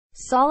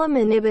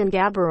Solomon ibn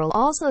Gabirol,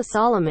 also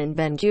Solomon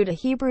ben Judah,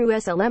 Hebrew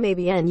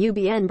Slmabn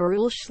Ubn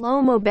Barul,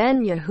 Shlomo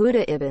ben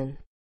Yehuda ibn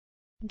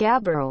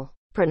Gabirol,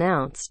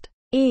 pronounced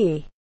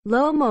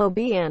Lomo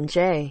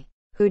bnj,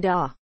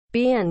 Huda,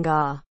 bn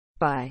Ga,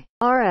 by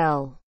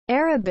RL.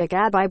 Arabic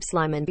Abib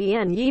Sliman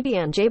bn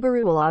Yibn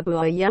Jabarul Abu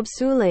Ayyub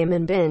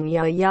Sulayman bin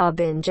Yahya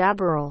bin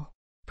Jabarul,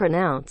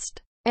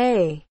 pronounced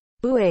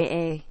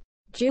Buaa,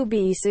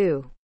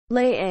 Jubisu,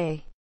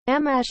 Lay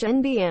Mash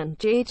Nbn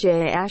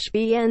Jj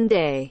Ashbn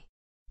Day,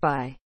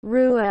 by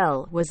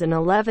Ruel, was an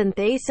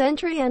 11th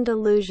century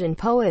Andalusian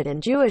poet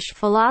and Jewish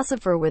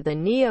philosopher with a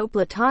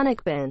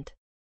Neoplatonic bent.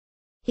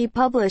 He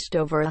published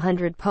over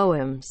 100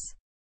 poems,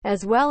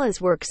 as well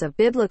as works of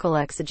biblical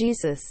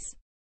exegesis,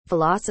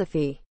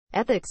 philosophy,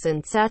 ethics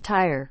and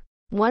satire.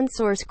 One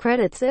source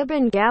credits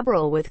Ibn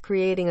Gabirol with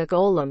creating a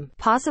golem,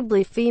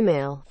 possibly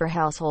female, for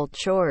household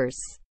chores.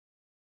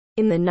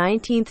 In the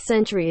 19th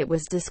century it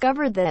was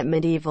discovered that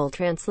medieval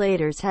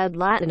translators had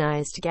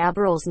Latinized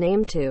Gabirol's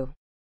name to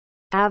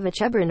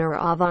Avicebron or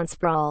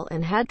Avansprawl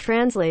and had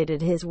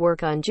translated his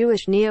work on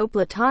Jewish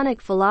Neoplatonic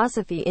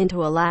philosophy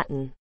into a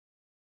Latin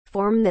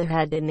form that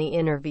had in the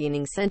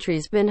intervening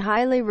centuries been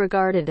highly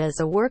regarded as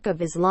a work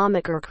of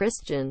Islamic or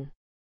Christian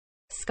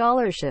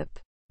scholarship.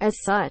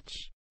 As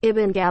such,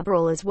 Ibn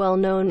Gabirol is well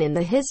known in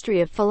the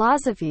history of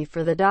philosophy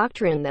for the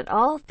doctrine that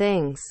all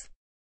things,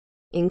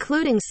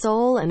 including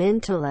soul and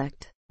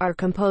intellect, are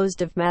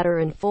composed of matter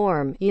and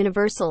form,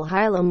 universal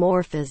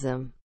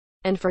hylomorphism,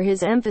 and for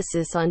his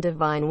emphasis on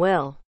divine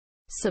will.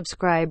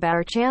 Subscribe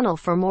our channel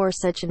for more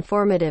such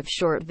informative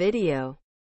short video.